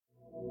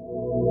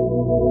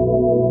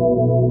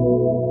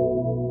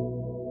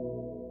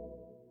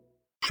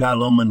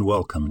Shalom and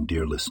welcome,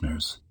 dear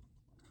listeners.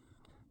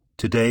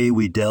 Today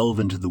we delve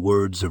into the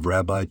words of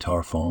Rabbi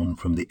Tarfon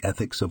from the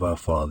Ethics of Our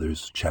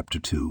Fathers, Chapter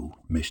 2,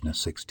 Mishnah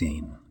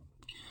 16.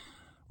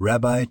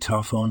 Rabbi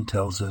Tarfon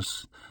tells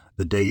us,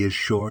 the day is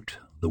short,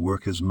 the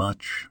work is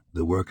much,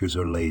 the workers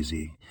are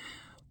lazy,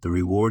 the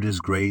reward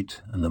is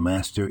great, and the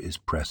master is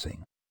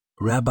pressing.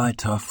 Rabbi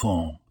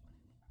Tarfon,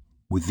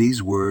 with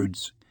these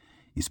words,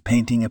 is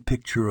painting a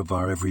picture of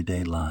our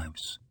everyday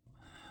lives.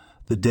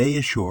 The day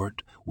is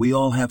short, we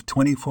all have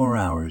 24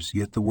 hours,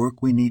 yet the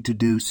work we need to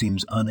do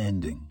seems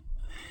unending.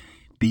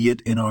 Be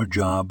it in our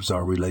jobs,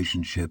 our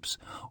relationships,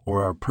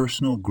 or our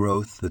personal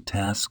growth, the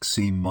tasks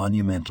seem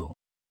monumental.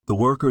 The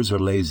workers are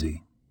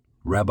lazy.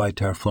 Rabbi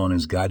Tarfon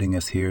is guiding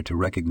us here to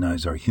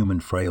recognize our human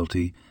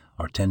frailty,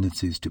 our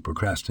tendencies to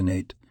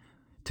procrastinate,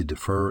 to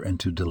defer, and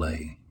to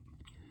delay.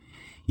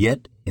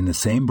 Yet, in the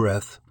same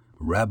breath,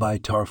 Rabbi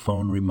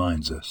Tarfon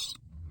reminds us,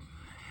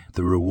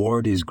 the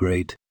reward is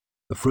great,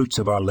 the fruits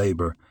of our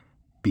labor,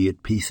 be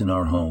it peace in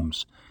our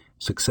homes,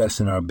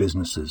 success in our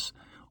businesses,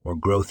 or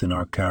growth in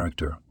our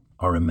character,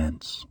 are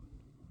immense.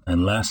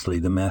 And lastly,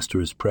 the master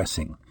is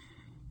pressing.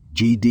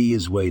 GD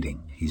is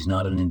waiting. He's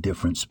not an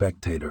indifferent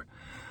spectator,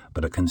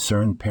 but a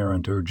concerned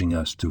parent urging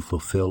us to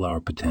fulfill our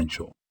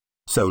potential.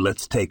 So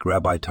let's take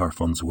Rabbi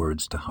Tarfon's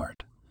words to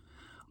heart.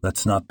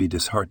 Let's not be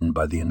disheartened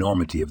by the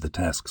enormity of the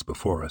tasks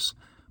before us,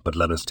 but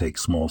let us take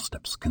small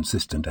steps,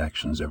 consistent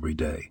actions every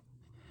day.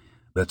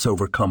 Let's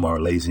overcome our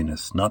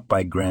laziness, not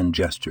by grand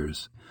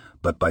gestures,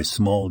 but by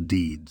small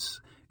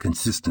deeds,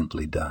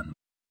 consistently done.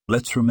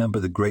 Let's remember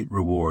the great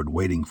reward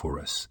waiting for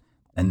us,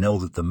 and know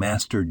that the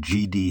Master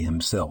GD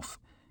himself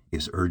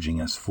is urging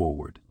us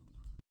forward.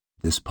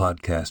 This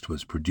podcast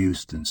was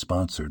produced and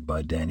sponsored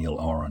by Daniel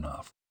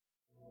Aronoff.